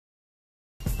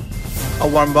A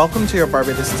warm welcome to your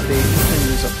Barbados Today Evening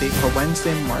News Update for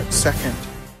Wednesday, March 2nd.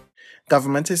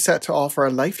 Government is set to offer a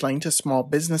lifeline to small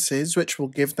businesses which will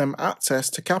give them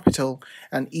access to capital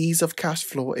and ease of cash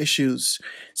flow issues.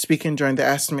 Speaking during the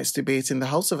estimates debate in the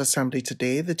House of Assembly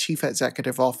today, the Chief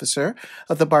Executive Officer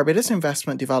of the Barbados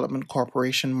Investment Development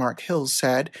Corporation, Mark Hill,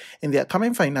 said in the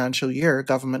upcoming financial year,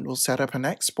 government will set up an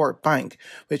export bank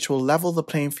which will level the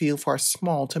playing field for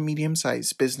small to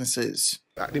medium-sized businesses.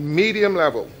 At the medium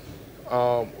level,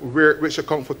 which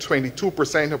account for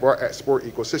 22% of our export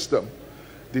ecosystem,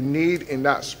 the need in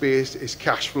that space is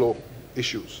cash flow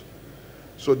issues.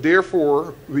 So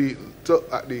therefore, we took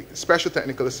at the Special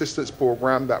Technical Assistance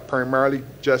Program that primarily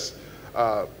just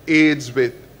aids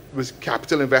with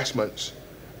capital investments,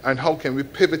 and how can we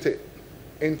pivot it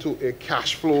into a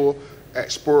cash flow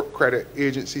export credit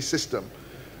agency system.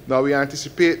 Now we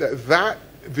anticipate that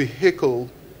vehicle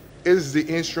is the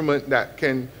instrument that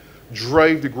can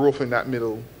drive the growth in that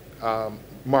middle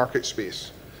market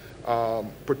space,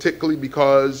 particularly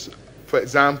because, for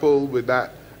example, with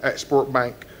that export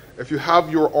bank, if you have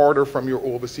your order from your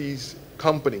overseas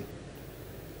company,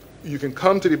 you can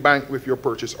come to the bank with your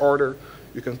purchase order,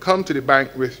 you can come to the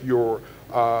bank with your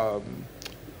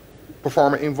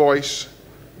performer invoice.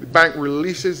 The bank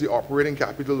releases the operating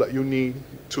capital that you need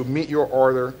to meet your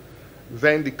order,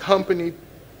 then the company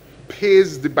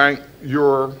pays the bank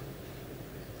your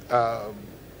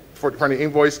when the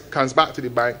invoice comes back to the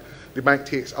bank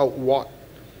takes out what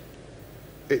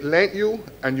it lent you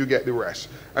and you get the rest.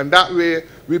 And that way,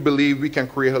 we believe we can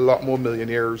create a lot more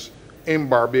millionaires in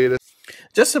Barbados.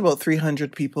 Just about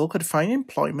 300 people could find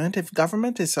employment if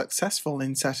government is successful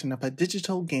in setting up a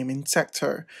digital gaming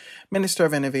sector. Minister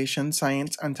of Innovation,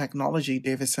 Science and Technology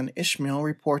Davison Ishmael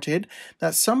reported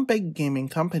that some big gaming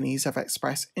companies have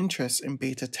expressed interest in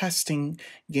beta testing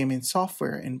gaming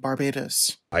software in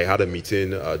Barbados. I had a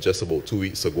meeting just about 2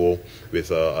 weeks ago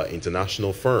with an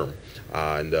international firm,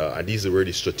 and these are where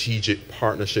the strategic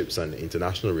partnerships and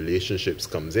international relationships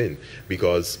comes in,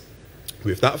 because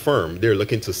with that firm, they're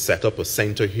looking to set up a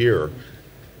center here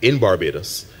in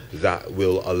Barbados that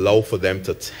will allow for them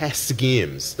to test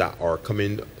games that are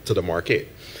coming to the market.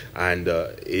 And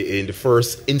in the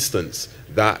first instance,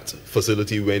 that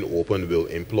facility, when opened, will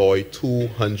employ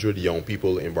 200 young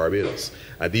people in Barbados.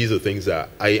 And these are things that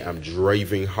I am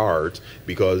driving hard,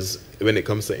 because when it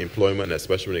comes to employment,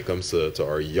 especially when it comes to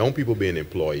our young people being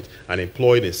employed and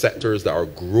employed in sectors that are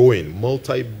growing,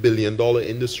 multi-billion-dollar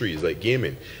industries like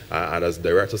gaming, and as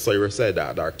Director Cyrus said,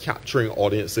 that are capturing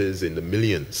audiences in the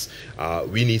millions,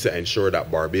 we need to ensure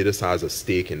that Barbados has a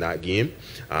stake in that game,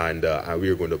 and we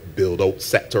are going to build out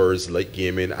sectors like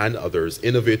gaming and others,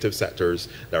 innovative sectors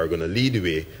that are going to lead the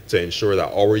way to ensure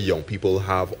that our young people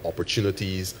have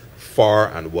opportunities far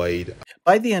and wide.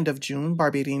 By the end of June,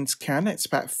 Barbadians can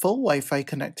expect full Wi-Fi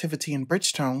connectivity in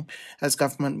Bridgetown as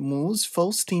government moves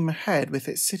full steam ahead with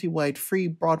its citywide free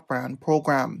broadband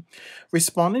program.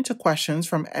 Responding to questions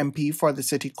from MP for the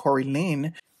city Corey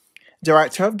Lane,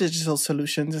 Director of Digital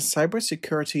Solutions and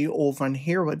Cybersecurity Ovan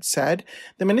Harewood said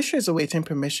the ministry is awaiting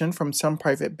permission from some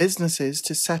private businesses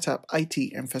to set up IT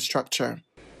infrastructure.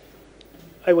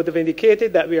 I would have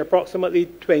indicated that we are approximately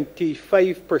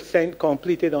 25%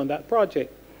 completed on that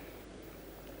project.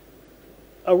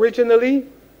 Originally,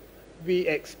 we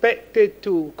expected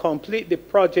to complete the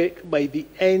project by the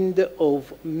end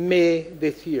of May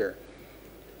this year.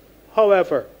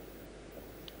 However,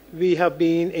 we have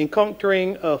been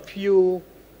encountering a few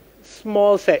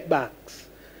small setbacks.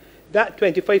 That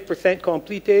 25%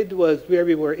 completed was where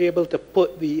we were able to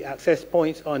put the access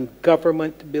points on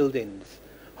government buildings.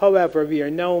 However, we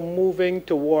are now moving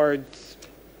towards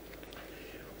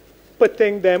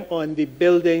putting them on the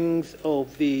buildings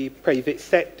of the private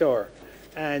sector.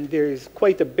 And there's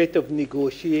quite a bit of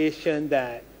negotiation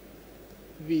that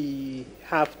we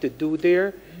have to do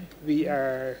there.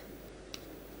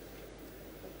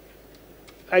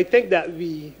 I think that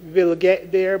we will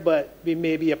get there, but we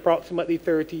may be approximately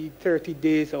 30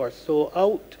 days or so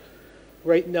out.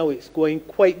 Right now it's going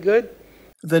quite good.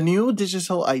 The new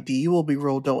digital ID will be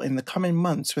rolled out in the coming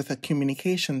months with a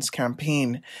communications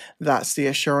campaign. That's the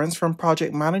assurance from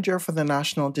Project Manager for the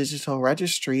National Digital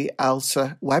Registry,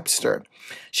 Elsa Webster.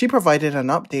 She provided an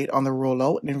update on the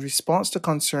rollout in response to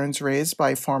concerns raised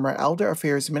by former Elder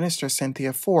Affairs Minister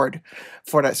Cynthia Ford.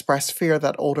 Ford expressed fear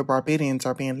that older Barbadians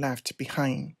are being left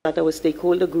behind. That our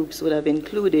stakeholder groups would have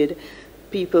included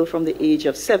people from the age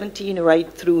of 17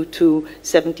 right through to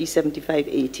 70, 75,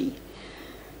 80.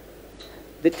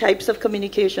 The types of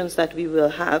communications that we will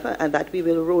have and that we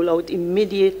will roll out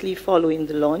immediately following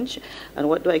the launch. And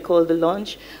what do I call the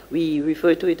launch? We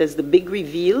refer to it as the big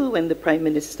reveal, when the Prime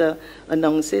Minister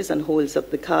announces and holds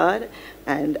up the card,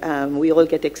 and we all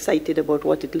get excited about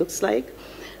what it looks like.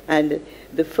 And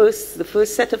the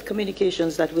first set of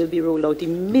communications that will be rolled out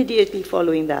immediately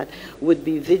following that would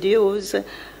be videos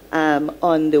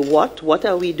on the what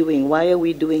are we doing, why are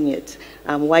we doing it,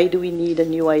 why do we need a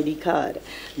new ID card.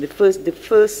 The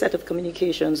first set of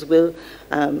communications will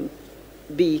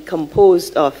be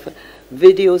composed of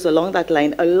videos along that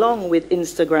line, along with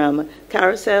Instagram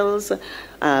carousels,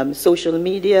 social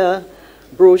media,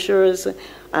 brochures.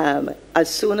 As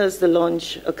soon as the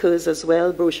launch occurs as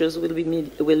well, brochures will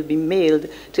be mailed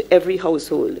to every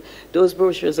household. Those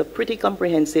brochures are pretty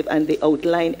comprehensive, and they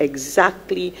outline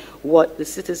exactly what the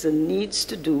citizen needs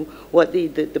to do, what the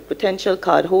potential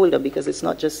card holder, because it's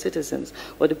not just citizens,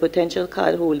 what the potential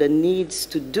card holder needs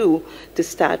to do to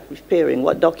start preparing.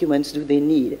 What documents do they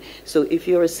need? So if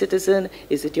you're a citizen,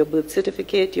 is it your birth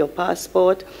certificate, your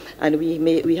passport? And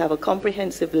we have a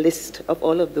comprehensive list of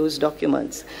all of those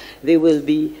documents. They will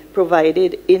be provided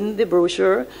in the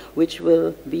brochure, which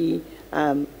will be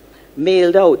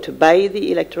mailed out by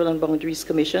the Electoral and Boundaries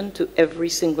Commission to every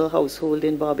single household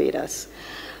in Barbados.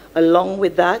 Along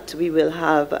with that, we will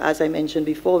have, as I mentioned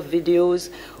before, videos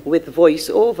with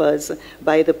voiceovers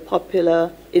by the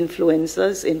popular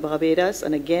influencers in Barbados.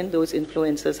 And again, those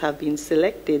influencers have been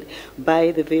selected by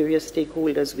the various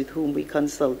stakeholders with whom we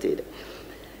consulted.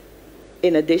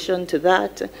 In addition to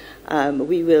that,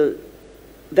 we will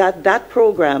that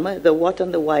program, the what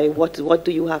and the why, what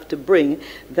do you have to bring,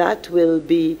 that will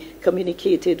be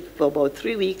communicated for about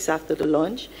 3 weeks after the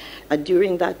launch. And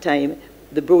during that time,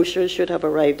 the brochures should have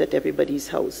arrived at everybody's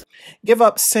house. Give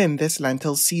up sin this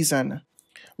Lenten season.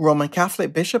 Roman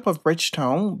Catholic Bishop of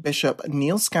Bridgetown, Bishop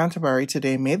Neil Scanterbury,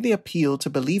 today made the appeal to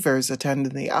believers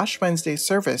attending the Ash Wednesday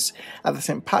service at the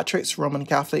St. Patrick's Roman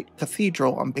Catholic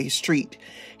Cathedral on Bay Street.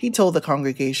 He told the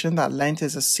congregation that Lent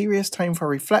is a serious time for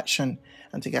reflection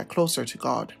and to get closer to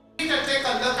God. We need to take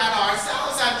a look at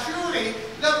ourselves and truly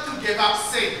look to give up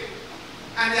sin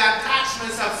and the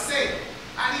attachments of sin.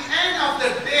 At the end of the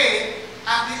day,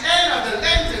 at the end of the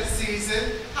Lenten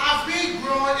season, have we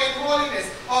grown in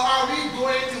holiness? Or are we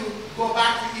going to go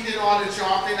back to eating all the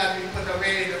chocolate that we put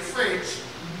away in the fridge?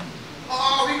 Or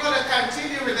are we going to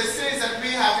continue with the sins that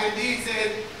we have indeed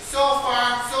said, so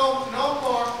far, so no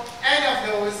more, end of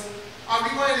those? Are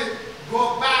we going to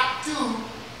go back to,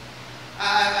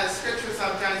 as scripture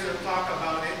sometimes will talk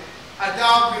about it, a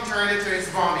dog returning to his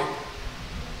vomit?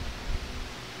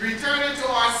 Returning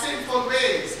to our sinful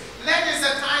ways. Lent is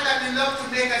a time that we look to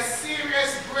make a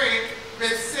serious break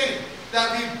with sin, that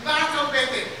we battle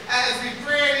with it, as we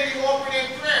pray in the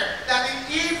opening prayer, that the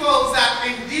evils that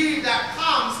indeed that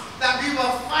comes, that we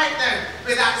will fight them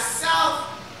with that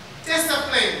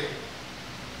self-discipline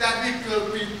that we will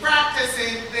be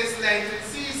practicing this Lenten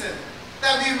season.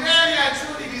 That we really and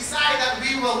truly decide that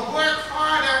we will work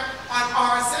harder on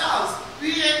ourselves.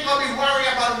 We ain't going to be worried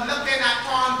about looking at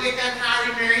Tom, Dick, and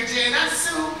Harry, Mary, Jane, and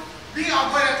Sue. We are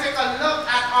going to take a look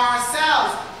at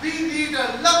ourselves. We need to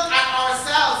look at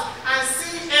ourselves and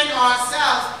see in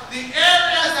ourselves the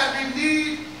areas that we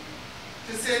need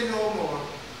to sin no more.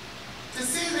 To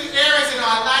see the areas in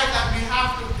our life that we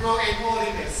have to grow in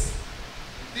holiness.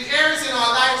 The areas in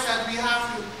our lives that we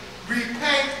have to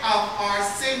repent of our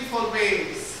sinful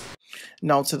ways.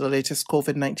 Now to the latest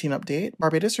COVID-19 update.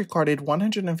 Barbados recorded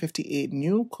 158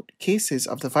 new cases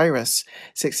of the virus,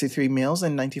 63 males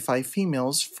and 95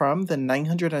 females from the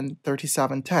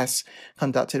 937 tests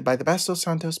conducted by the Barbados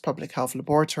Santos Public Health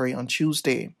Laboratory on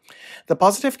Tuesday. The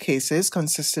positive cases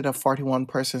consisted of 41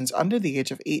 persons under the age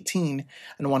of 18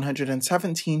 and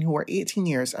 117 who were 18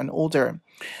 years and older.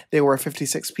 There were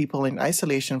 56 people in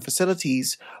isolation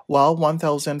facilities, while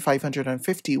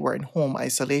 1,550 were in home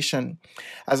isolation.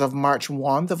 As of March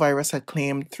 1, the virus had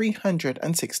claimed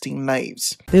 316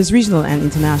 lives. There's regional and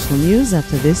international news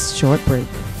after this short break.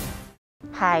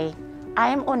 Hi, I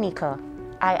am Onika.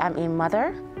 I am a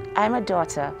mother, I'm a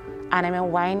daughter, and I'm a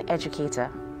wine educator.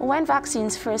 When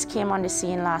vaccines first came on the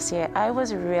scene last year, I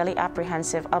was really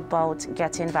apprehensive about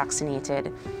getting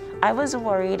vaccinated. I was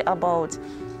worried about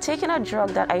taking a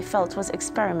drug that I felt was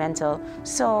experimental,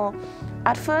 so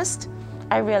at first,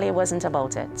 I really wasn't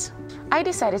about it. I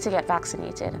decided to get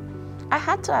vaccinated. I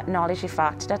had to acknowledge the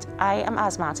fact that I am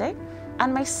asthmatic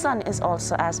and my son is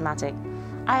also asthmatic.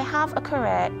 I have a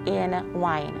career in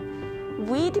wine.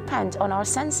 We depend on our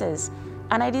senses,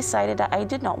 and I decided that I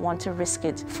did not want to risk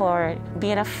it for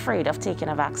being afraid of taking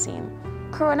a vaccine.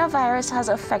 Coronavirus has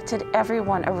affected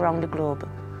everyone around the globe,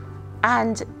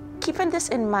 and Keeping this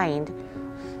in mind,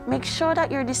 make sure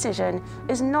that your decision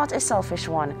is not a selfish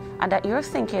one and that you're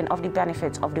thinking of the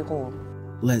benefits of the whole.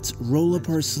 Let's roll up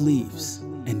our sleeves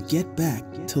and get back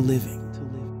to living.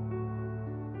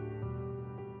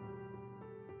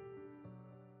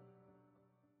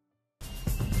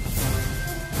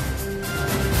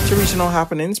 To regional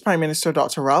happenings, Prime Minister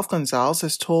Dr. Ralph Gonsalves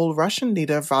has told Russian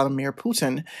leader Vladimir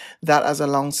Putin that as a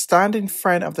long-standing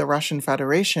friend of the Russian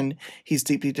Federation, he's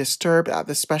deeply disturbed at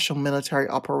the special military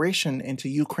operation into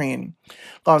Ukraine.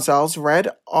 Gonsalves read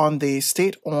on the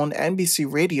state-owned NBC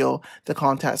radio the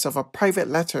contents of a private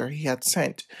letter he had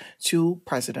sent to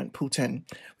President Putin.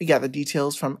 We get the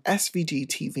details from SVG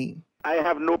TV. I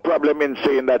have no problem in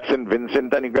saying that St.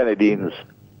 Vincent and the Grenadines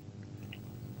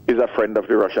is a friend of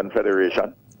the Russian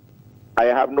Federation. I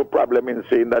have no problem in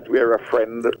saying that we are a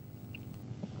friend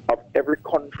of every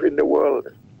country in the world.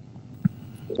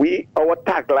 Our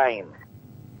tagline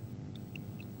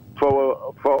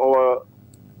for our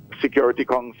Security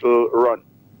Council run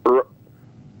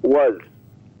was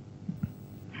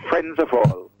friends of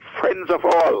all, friends of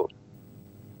all.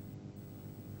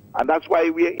 And that's why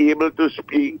we are able to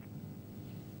speak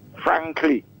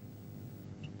frankly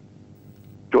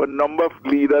to a number of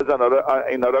leaders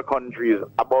in other countries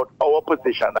about our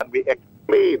position, and we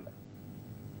explain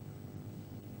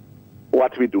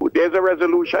what we do. There's a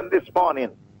resolution this morning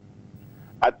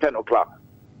at 10 o'clock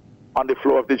on the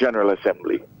floor of the General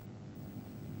Assembly.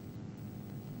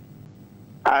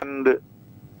 And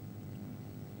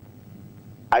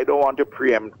I don't want to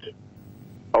preempt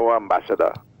our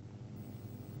ambassador,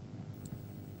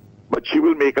 but she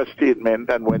will make a statement,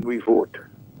 and when we vote,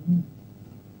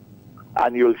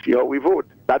 and you'll see how we vote.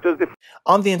 That is the...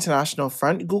 On the international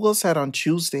front, Google said on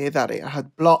Tuesday that it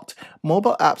had blocked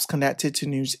mobile apps connected to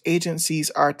news agencies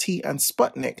RT and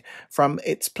Sputnik from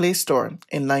its Play Store,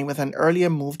 in line with an earlier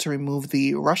move to remove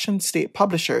the Russian state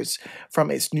publishers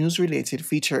from its news-related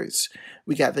features.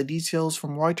 We get the details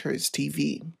from Reuters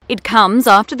TV. It comes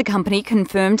after the company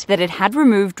confirmed that it had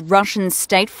removed Russian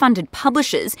state-funded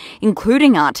publishers,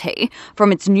 including RT,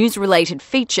 from its news-related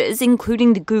features,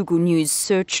 including the Google News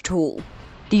search tool.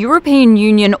 The European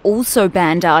Union also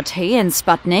banned RT and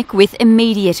Sputnik with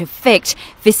immediate effect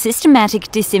for systematic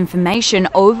disinformation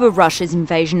over Russia's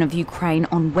invasion of Ukraine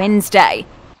on Wednesday.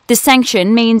 The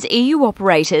sanction means EU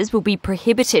operators will be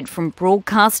prohibited from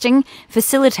broadcasting,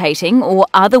 facilitating or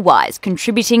otherwise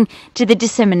contributing to the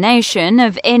dissemination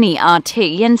of any RT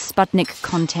and Sputnik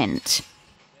content.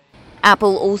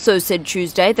 Apple also said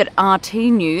Tuesday that RT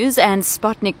News and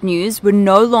Sputnik News were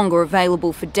no longer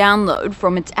available for download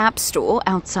from its App Store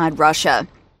outside Russia.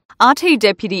 RT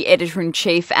Deputy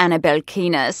Editor-in-Chief Anna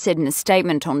Belkina said in a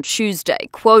statement on Tuesday,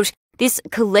 quote, "This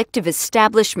collective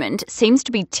establishment seems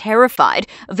to be terrified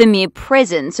of the mere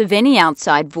presence of any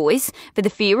outside voice for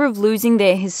the fear of losing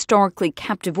their historically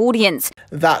captive audience."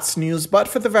 That's news, but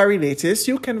for the very latest,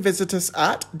 you can visit us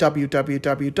at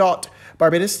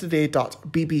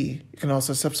www.barbadostoday.bb. You can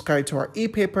also subscribe to our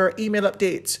e-paper, email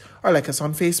updates, or like us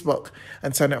on Facebook,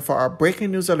 and sign up for our breaking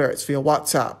news alerts via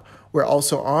WhatsApp. We're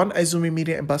also on Izumi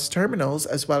Media and bus terminals,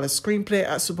 as well as Screenplay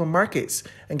at supermarkets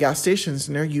and gas stations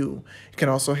near you. You can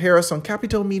also hear us on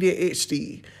Capital Media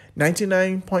HD,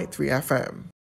 99.3 FM.